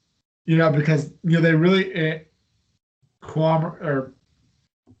Mm. because they really or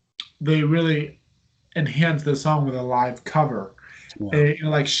they really enhanced the song with a live cover, Yeah.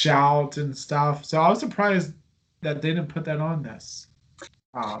 like shout and stuff. So I was surprised that they didn't put that on this.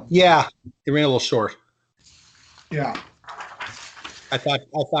 Yeah, it ran a little short. Yeah, I thought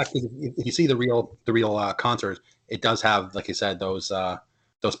 'cause if you see the real concert, it does have, like you said, those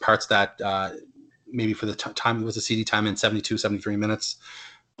parts that maybe for the time, it was a CD time in 72, 73 minutes.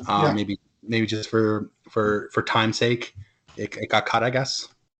 yeah, Maybe just for time's sake, it got cut, I guess.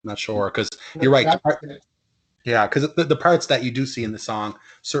 I'm not sure, because you're right. that's it. Yeah, because the parts that you do see in the song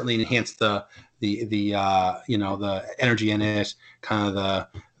certainly enhance the the energy in it, kind of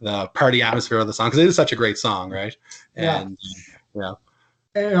the party atmosphere of the song, because it is such a great song, right? Yeah. And yeah,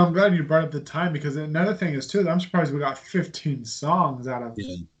 And I'm glad you brought up the time because another thing is too that I'm surprised we got 15 songs out of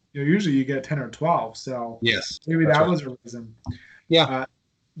yeah. usually you get 10 or 12. So Yes, maybe that's that right. was a reason. Yeah, Uh,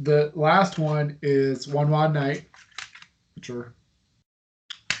 the last one is One Wild Night, sure.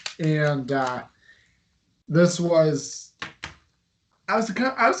 And this was I was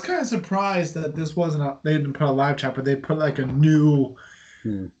kind of surprised that this wasn't they didn't put a live chat, but they put like a new.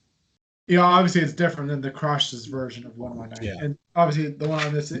 Hmm. Obviously it's different than the Crush's version of One Wild Night, Yeah. and obviously the one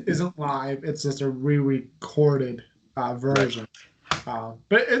on this isn't live; it's just a re-recorded version. But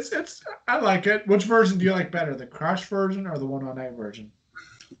it's I like it. Which version do you like better, the Crush version or the One Wild Night version?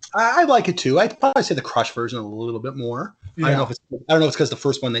 I like it too. I'd probably say the Crush version a little bit more. I don't know if it's because the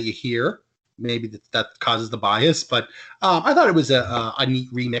first one that you hear, maybe that causes the bias, but I thought it was a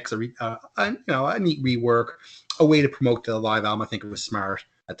neat remix, a neat rework, a way to promote the live album. I think it was smart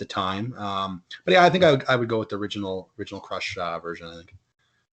at the time. But yeah, I think I would go with the original Crush version. I think.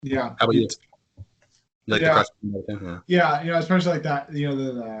 Yeah. How about you? You like the Crush? Yeah. Especially like that.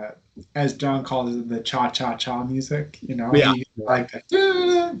 The as John called it, the cha music. Yeah. Like that.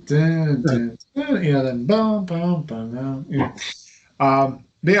 Dun, dun, dun, then boom, boom, boom, boom. But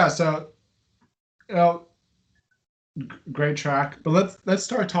yeah, so great track. But let's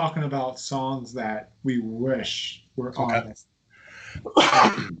start talking about songs that we wish were on this.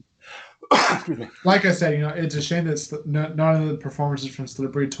 Like I said, it's a shame that none of the performances from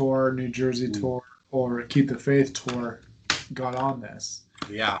Slippery Tour, New Jersey Tour, or Keep the Faith Tour got on this.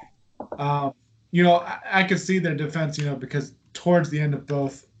 Yeah. I could see their defense, because towards the end of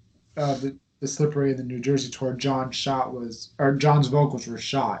both the Slippery and the New Jersey Tour, John's vocals were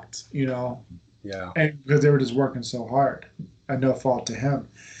shot, Yeah. And because they were just working so hard, and no fault to him.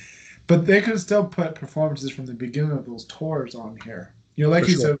 But they could still put performances from the beginning of those tours on here. Like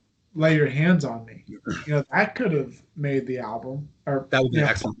you said, Lay Your Hands on Me. That could have made the album. Or that would be an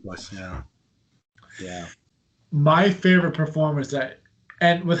excellent choice. Yeah. Yeah. My favorite performance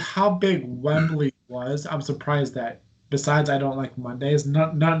and with how big Wembley was, I'm surprised that besides I Don't Like Mondays,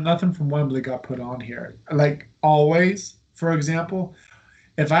 nothing from Wembley got put on here. Like Always, for example,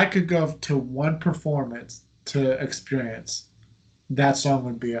 if I could go to one performance to experience, that song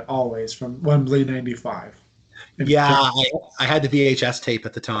would be Always from Wembley '95. I had the VHS tape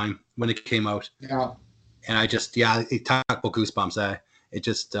at the time when it came out. Yeah. And it talked about goosebumps. It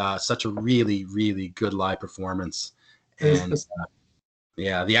just such a really, really good live performance. And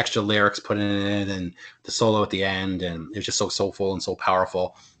the extra lyrics put in it and the solo at the end, and it was just so soulful and so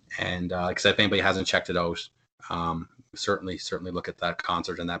powerful. And like I said, if anybody hasn't checked it out, certainly look at that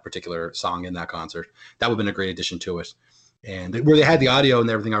concert and that particular song in that concert. That would have been a great addition to it. And where they had the audio and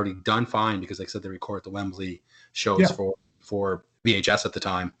everything already done fine, because like I said, they record the Wembley shows for VHS at the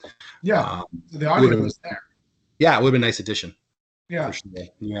time. Yeah, the audio was there. Yeah, it would have been a nice addition. Yeah. For sure.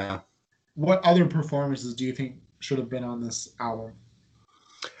 Yeah. What other performances do you think should have been on this album?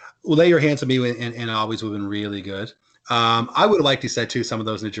 Well, Lay Your Hands on Me and Always would have been really good. I would have liked to say too some of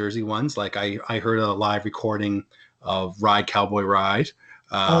those New Jersey ones. Like I heard a live recording of Ride Cowboy Ride.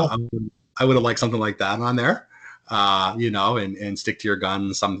 I would have liked something like that on there. And Stick to Your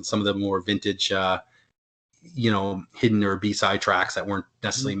Guns. Some of the more vintage, hidden or B-side tracks that weren't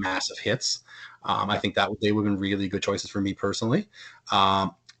necessarily massive hits. I think that they would have been really good choices for me personally. I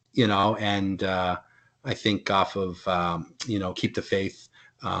think off of, Keep the Faith,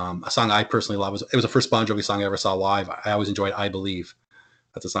 a song I personally love. It was the first Bon Jovi song I ever saw live. I always enjoyed I Believe.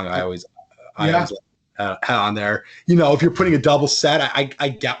 That's a song I always had on there. If you're putting a double set, I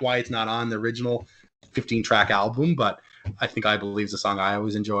get why it's not on the original 15-track album, but I think I Believe is a song I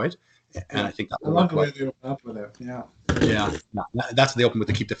always enjoyed. And I think that I love the way they open up with it. Yeah. Yeah. That's what they opened with,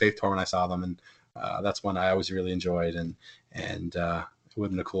 the Keep the Faith tour when I saw them. And that's one I always really enjoyed. And it would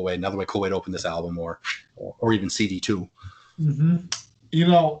have been a cool way to open this album or even CD2. Mm-hmm.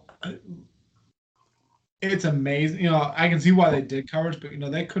 It's amazing. I can see why they did covers, but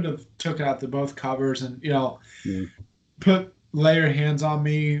they could have took out both covers and put Lay Your Hands on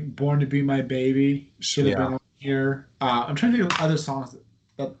Me, Born to Be My Baby should have been on here. I'm trying to think of other songs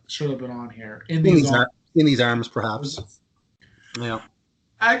that should have been on here. In These Arms, perhaps. Yeah.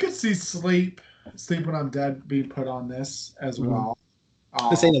 I could see Sleep When I'm Dead being put on this as well.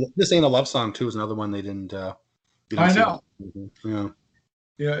 This ain't a love song too is another one they didn't. I know. Yeah.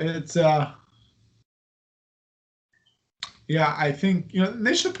 Yeah, it's I think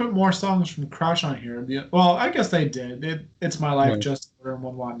they should put more songs from Crush on here. Well, I guess they did. It's My Life, Just Order, and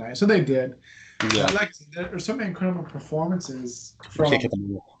One Night. So they did. Yeah. There's so many incredible performances from. From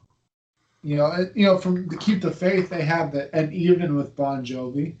the Keep the Faith, they had and even with Bon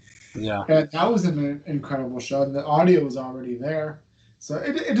Jovi. Yeah. And that was an incredible show, and the audio was already there. So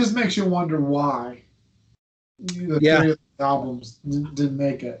it just makes you wonder why the three albums didn't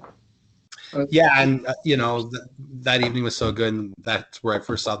make it. And that evening was so good, and that's where I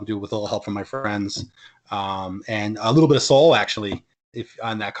first saw them do it with a little help from my friends, and a little bit of soul actually. If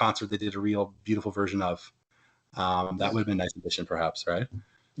on that concert they did a real beautiful version of, that would have been a nice addition, perhaps, right?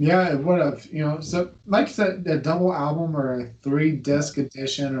 Yeah, it would have. So like you said, a double album or a 3-disc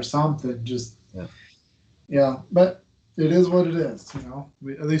edition or something. Just but it is what it is.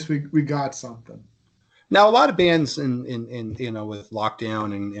 At least we got something. Now, a lot of bands in with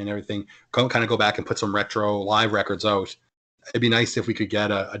lockdown and everything kind of go back and put some retro live records out. It'd be nice if we could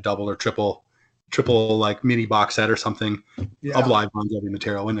get a double or triple, triple like mini box set or something Yeah. of live Bon Jovi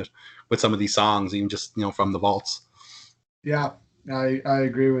material in it with some of these songs, even just from the vaults. Yeah, I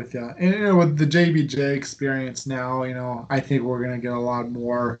agree with you. And with the JBJ experience now, I think we're gonna get a lot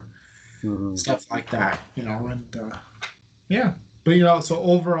more stuff like that. And yeah, but so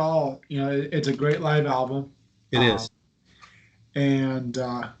overall, it's a great live album. It is. And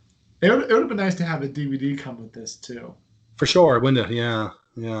it would have been nice to have a DVD come with this too. For sure, wouldn't it? Yeah.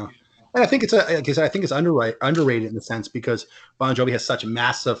 And I think it's underrated in the sense because Bon Jovi has such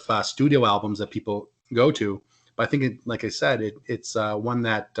massive studio albums that people go to. But I think, like I said, it's one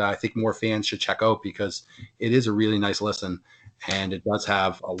that I think more fans should check out because it is a really nice listen, and it does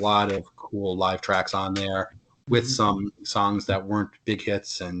have a lot of cool live tracks on there with some songs that weren't big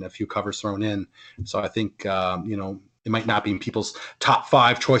hits and a few covers thrown in. So I think it might not be in people's top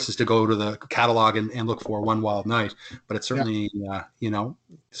 5 choices to go to the catalog and look for One Wild Night, but it's certainly,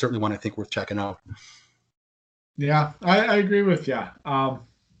 certainly one I think worth checking out. Yeah, I agree with you. I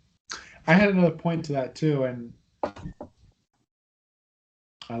had another point to that too, and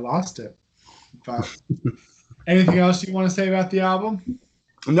I lost it. But anything else you want to say about the album?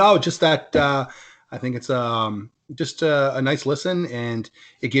 No, just that I think it's just a nice listen, and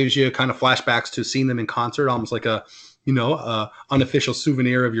it gives you kind of flashbacks to seeing them in concert, almost like a unofficial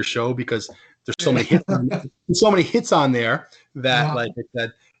souvenir of your show because there's so many hits on there that, like I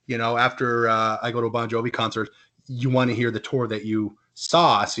said, after I go to a Bon Jovi concert, you want to hear the tour that you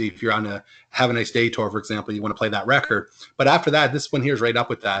saw. So if you're on a Have a Nice Day tour, for example, you want to play that record. But after that, this one here is right up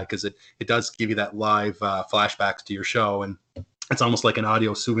with that because it does give you that live flashbacks to your show, and it's almost like an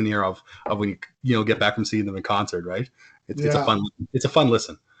audio souvenir of when you get back from seeing them in concert, right? It's a fun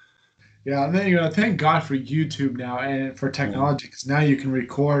listen. Yeah, and then thank God for YouTube now and for technology because now you can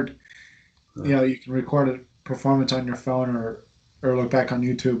record, you can record a performance on your phone or look back on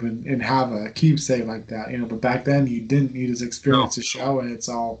YouTube and have a keepsake like that. But back then you didn't need his experience to show, and it's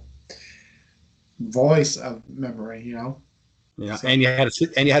all voice of memory. Yeah, so, and you had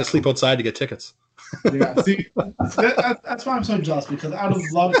to sleep outside to get tickets. Yeah, see, that's why I'm so jealous because I would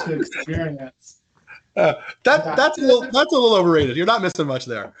love to experience. That's a little overrated. You're not missing much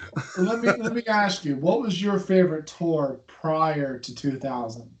there. Let me ask you, what was your favorite tour prior to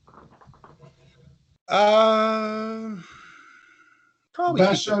 2000? Probably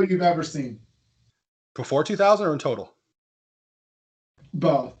best show you've ever seen. Before 2000 or in total?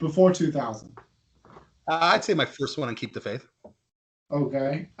 Both. Before 2000. I'd say my first one on Keep the Faith.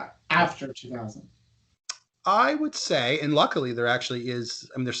 Okay. After 2000. I would say, and luckily there actually is,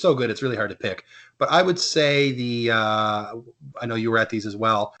 they're so good, it's really hard to pick. But I would say I know you were at these as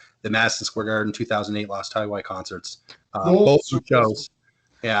well, the Madison Square Garden 2008 Lost Highway concerts. Both shows.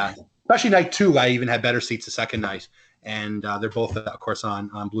 Yeah. Especially night 2, I even had better seats the second night. And they're both, of course, on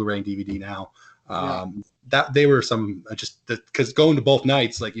Blu-ray and DVD now. That they were some, because going to both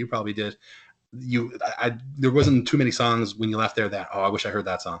nights, like you probably did, there wasn't too many songs when you left there that I wish I heard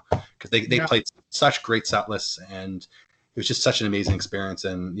that song because they played such great set lists and it was just such an amazing experience,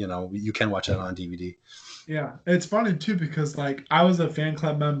 and you can watch it on DVD. Yeah, it's funny too because like I was a fan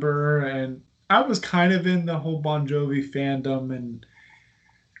club member and I was kind of in the whole Bon Jovi fandom, and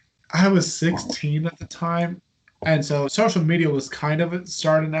I was 16 at the time, and so social media was kind of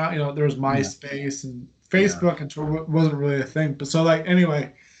starting out. There was MySpace and Facebook, and wasn't really a thing. But so like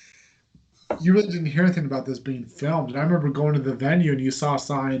anyway, you really didn't hear anything about this being filmed. And I remember going to the venue and you saw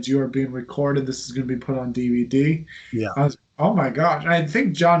signs, you are being recorded. This is going to be put on DVD. Yeah. I was, oh my gosh. And I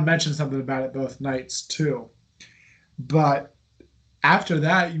think John mentioned something about it both nights too. But after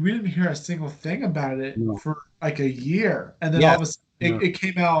that, we didn't hear a single thing about it for like a year. And then all of a sudden, it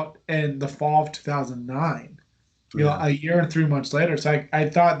came out in the fall of 2009, a year and 3 months later. So I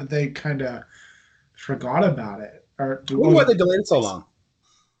thought that they kind of forgot about it. Why they delayed it so long?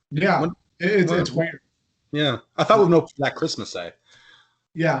 Yeah. It's weird. Yeah. I thought we'd know that Christmas Day.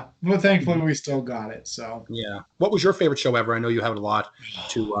 Yeah. Well, thankfully, we still got it. So. Yeah. What was your favorite show ever? I know you have a lot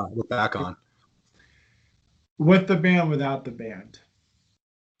to look back on. With the band, without the band?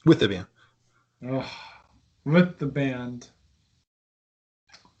 With the band. Oh, with the band.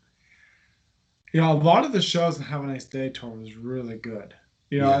 A lot of the shows in Have a Nice Day tour was really good.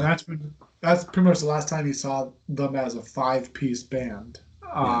 And that's pretty much the last time you saw them as a 5-piece band.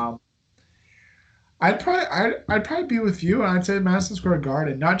 I'd probably be with you, and I'd say Madison Square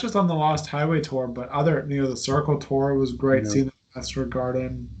Garden, not just on the Lost Highway tour, but other, the Circle tour was great. Seeing the Madison Square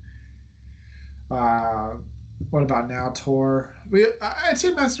Garden. What About Now tour? I'd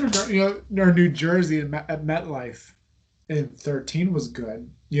say Madison Square Garden, or New Jersey at MetLife in 2013 was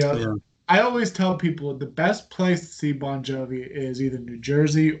good. I always tell people the best place to see Bon Jovi is either New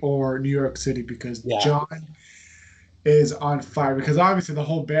Jersey or New York City because Yeah. John is on fire. Because obviously the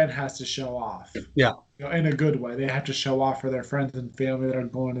whole band has to show off, Yeah. in a good way. They have to show off for their friends and family that are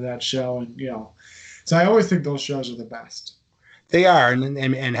going to that show, and So I always think those shows are the best. They are,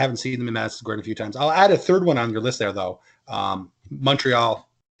 and haven't seen them in Madison Square Garden a few times. I'll add a third one on your list there, though. Montreal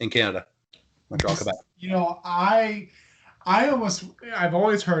in Canada. Montreal, Quebec. I've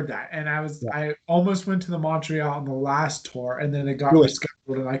always heard that, and I almost went to the Montreal on the last tour, and then it got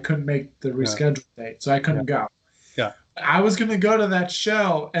rescheduled, and I couldn't make the rescheduled date, so I couldn't go. Yeah. I was gonna go to that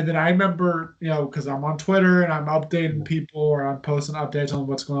show, and then I remember, because I'm on Twitter and I'm updating people or I'm posting updates on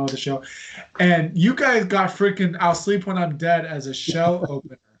what's going on with the show, and you guys got freaking "I'll Sleep When I'm Dead" as a show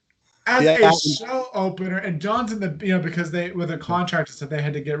opener. Show opener, and John's in the because they with a contract said they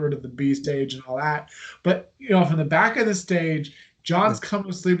had to get rid of the B stage and all that, but from the back of the stage, John's "Come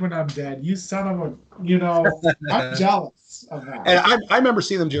to Sleep When I'm Dead." You son of a, I'm jealous of that. And I remember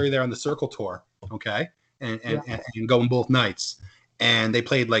seeing them, Jerry, there on the Circle tour, okay, and going both nights, and they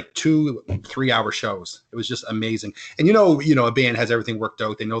played like 2-3 hour shows. It was just amazing. And a band has everything worked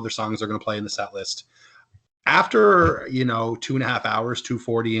out. They know their songs they're going to play in the set list. After 2.5 hours,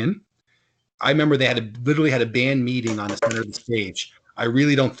 2:40 in, I remember they literally had a band meeting on the center of the stage. I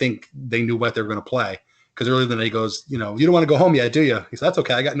really don't think they knew what they were going to play because earlier than he goes, you don't want to go home yet, do you? He said, that's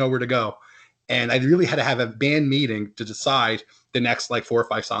okay. I got nowhere to go. And I really had to have a band meeting to decide the next 4 or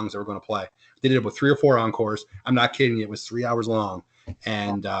 5 songs they were going to play. They did about 3 or 4 encores. I'm not kidding you. It was 3 hours long.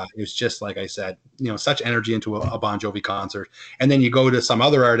 And it was just, like I said, such energy into a Bon Jovi concert. And then you go to some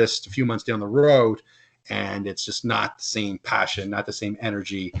other artist a few months down the road, and it's just not the same passion, not the same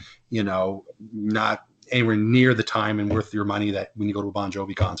energy, not anywhere near the time and worth your money that when you go to a Bon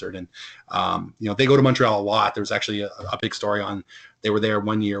Jovi concert. And, they go to Montreal a lot. There was actually a big story on, they were there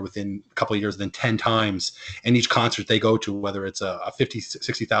one year within a couple of years, then 10 times. And each concert they go to, whether it's a 50,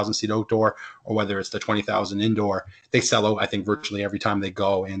 60,000 seat outdoor or whether it's the 20,000 indoor, they sell out, I think, virtually every time they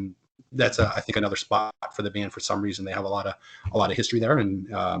go. And that's I think another spot for the band. For some reason, they have a lot of history there, and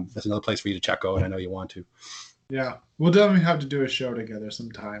that's another place for you to check out. And I know you want to. Yeah, we'll definitely have to do a show together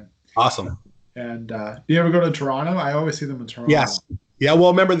sometime. Awesome. And you ever go to Toronto? I always see them in Toronto. Yes. Yeah.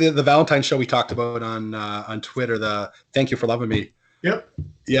 Well, remember the Valentine's show we talked about on Twitter? The "Thank You for Loving Me." Yep.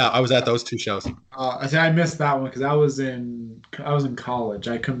 Yeah, I was at those 2 shows. I missed that one because I was in college.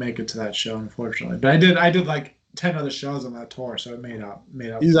 I couldn't make it to that show, unfortunately. But I did like 10 other shows on that tour, so it made up.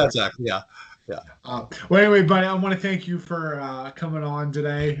 Exactly. Yeah. Well, anyway, buddy, I want to thank you for coming on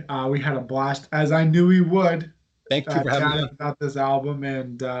today. We had a blast, as I knew we would. Thank you for having me on about this album,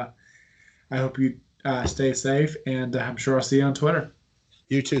 and I hope you stay safe. And I'm sure I'll see you on Twitter.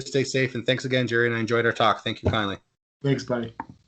 You too. Stay safe, and thanks again, Jerry. And I enjoyed our talk. Thank you kindly. Thanks, buddy.